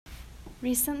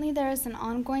Recently, there is an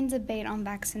ongoing debate on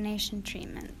vaccination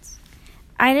treatments.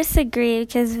 I disagree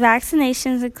because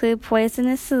vaccinations include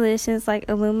poisonous solutions like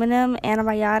aluminum,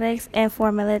 antibiotics, and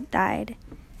formaldehyde.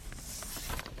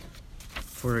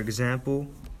 For example,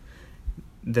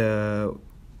 the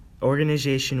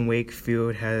organization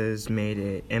Wakefield has made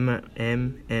an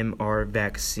MMR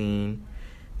vaccine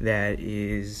that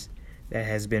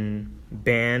has been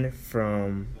banned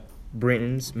from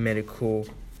Britain's Medical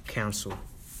Council.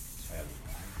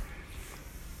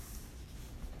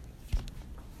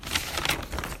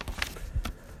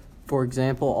 For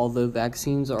example, although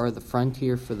vaccines are the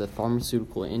frontier for the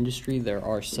pharmaceutical industry, there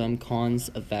are some cons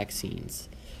of vaccines.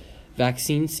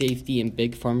 Vaccine safety and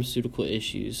big pharmaceutical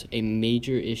issues. A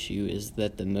major issue is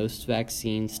that the most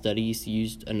vaccine studies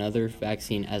used another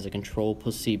vaccine as a control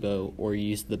placebo or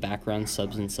used the background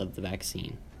substance of the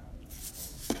vaccine.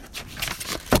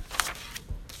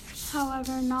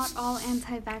 However, not all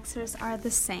anti-vaxxers are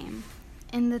the same.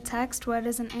 In the text, What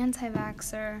is an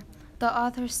Anti-Vaxxer? The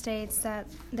author states that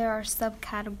there are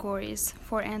subcategories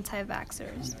for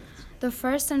anti-vaxxers. The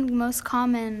first and most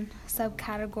common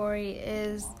subcategory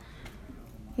is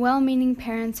well-meaning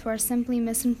parents who are simply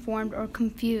misinformed or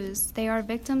confused. They are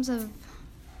victims of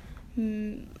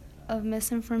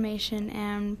misinformation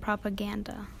and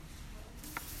propaganda.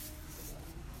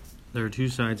 There are two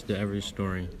sides to every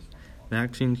story.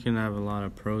 Vaccines can have a lot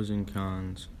of pros and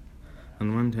cons.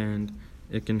 On one hand,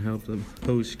 it can help the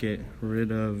host get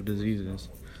rid of diseases.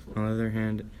 On the other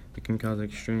hand, it can cause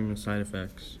extreme side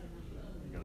effects.